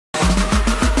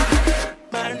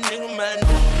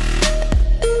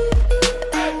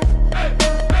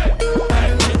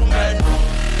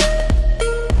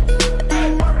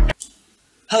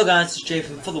Hello guys, it's Jay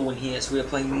from For The One here, so we are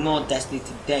playing more Destiny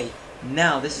today.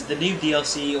 Now, this is the new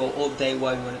DLC or update,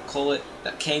 whatever you want to call it,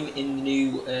 that came in the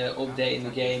new update in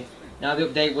the game. Now, the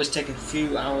update was taking a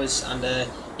few hours, and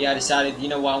yeah, I decided, you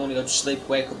know what, I want to go to sleep,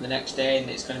 wake up the next day,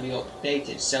 and it's going to be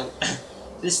updated. So,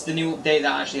 this is the new update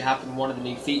that actually happened, one of the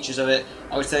new features of it.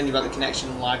 I was telling you about the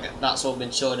connection lag, that's all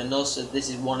been sorted, and also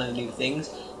this is one of the new things.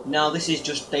 Now, this is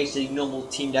just basically normal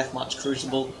Team Deathmatch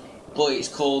Crucible, but it's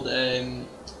called the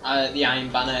Iron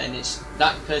Banner, and it's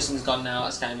that person's gone now.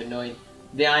 That's kind of annoying.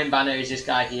 The Iron Banner is this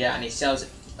guy here, and he sells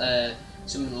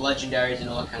some legendaries and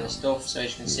all that kind of stuff. So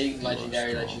as you can see,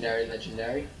 legendary.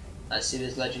 Let's see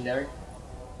this legendary.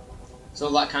 So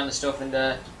all that kind of stuff, and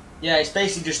yeah, it's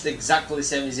basically just exactly the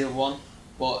same as the other one,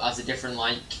 but as a different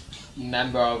like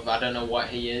member of, I don't know what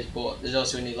he is, but there's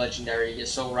also a new legendary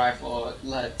assault rifle or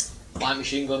light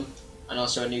machine gun, and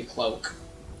also a new cloak.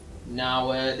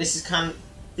 Now I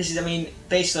mean,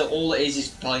 basically all it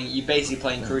is you're basically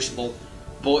playing Crucible,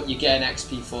 but you get an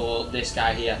XP for this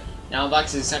guy here. Now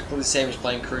that's exactly the same as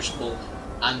playing Crucible,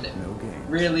 and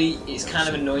really it's kind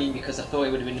of annoying because I thought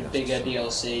it would have been a bigger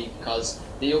DLC, because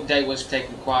the update was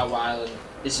taking quite a while, and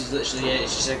this is literally it.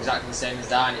 It's just exactly the same as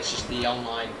that, and it's just the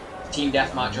online Team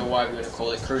Deathmatch or whatever you want to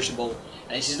call it, Crucible.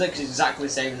 And it's just like exactly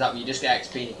the same as that, but you just get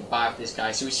XP and you can buy off this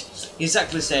guy. So it's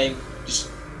exactly the same, just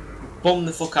bomb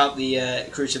the fuck out the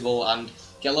Crucible and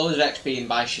get loads of XP and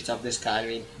buy shit off this guy. I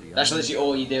mean, that's literally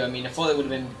all you do. I mean, I thought it would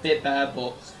have been a bit better,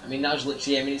 but I mean, that was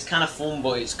literally, I mean, it's kind of fun,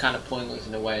 but it's kind of pointless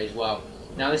in a way as well.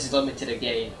 Now, this is limited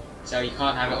again, so you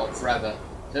can't have it up forever.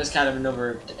 So that's kind of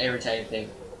another irritating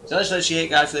thing. So that's literally it,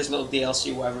 guys, for this little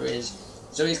DLC, whatever it is.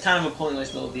 So it's kind of a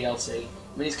pointless little DLC.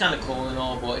 I mean, it's kind of cool and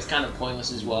all, but it's kind of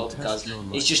pointless as well, because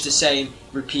it's just the same,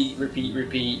 repeat,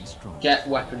 get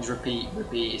weapons, repeat.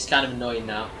 It's kind of annoying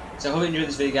now. So I hope you enjoyed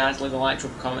this video, guys. Leave a like,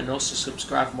 drop a comment, and also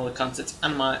subscribe for more content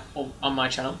on my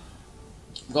channel.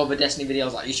 I've got other Destiny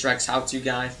videos like Easter eggs, how-to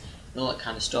guys, and all that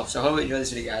kind of stuff. So I hope you enjoyed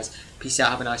this video, guys. Peace out,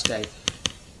 have a nice day.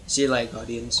 See you later,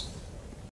 Guardians.